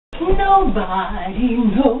Nobody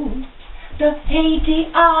knows the Haiti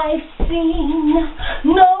I've seen.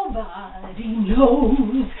 Nobody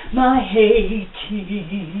knows my Haiti.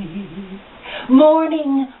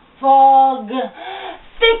 Morning fog,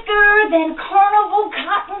 thicker than carnival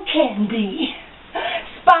cotton candy.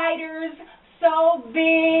 Spiders so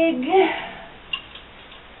big,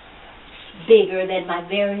 bigger than my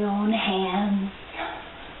very own hands.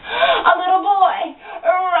 A little boy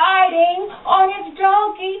riding on his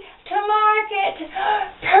donkey to market,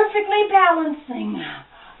 perfectly balancing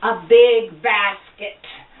a big basket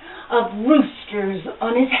of roosters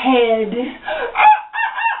on his head.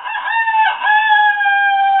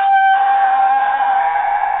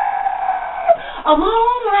 A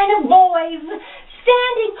long line of boys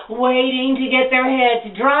standing, waiting to get their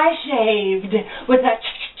heads dry shaved with a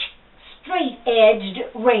straight-edged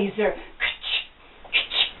razor.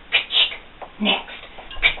 Next.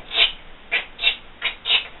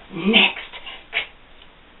 Next.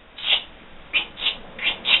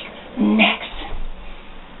 Next.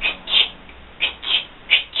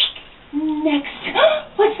 Next.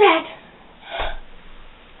 What's that?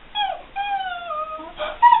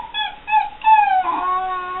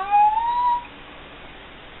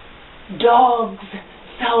 Dogs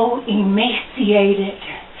so emaciated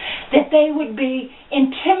that they would be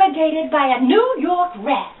intimidated by a New York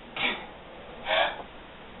rat.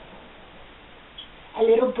 A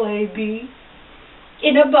little baby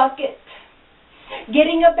in a bucket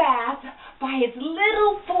getting a bath by his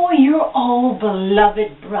little 4-year-old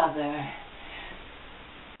beloved brother.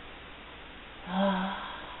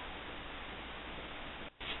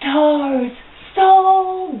 Stars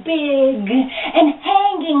so big and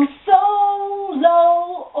hanging so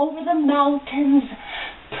low over the mountains,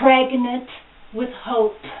 pregnant with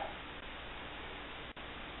hope.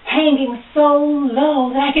 Hanging so low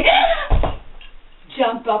that I could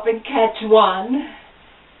jump up and catch one.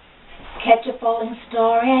 Catch a falling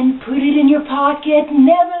star and put it in your pocket.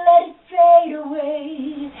 Never let it fade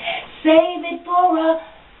away. Save it for a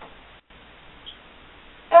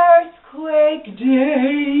earthquake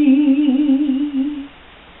day.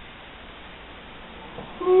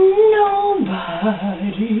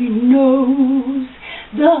 Nobody knows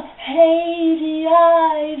the Haiti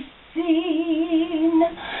I've seen.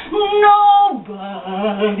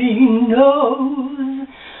 Nobody knows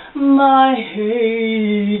my Haiti.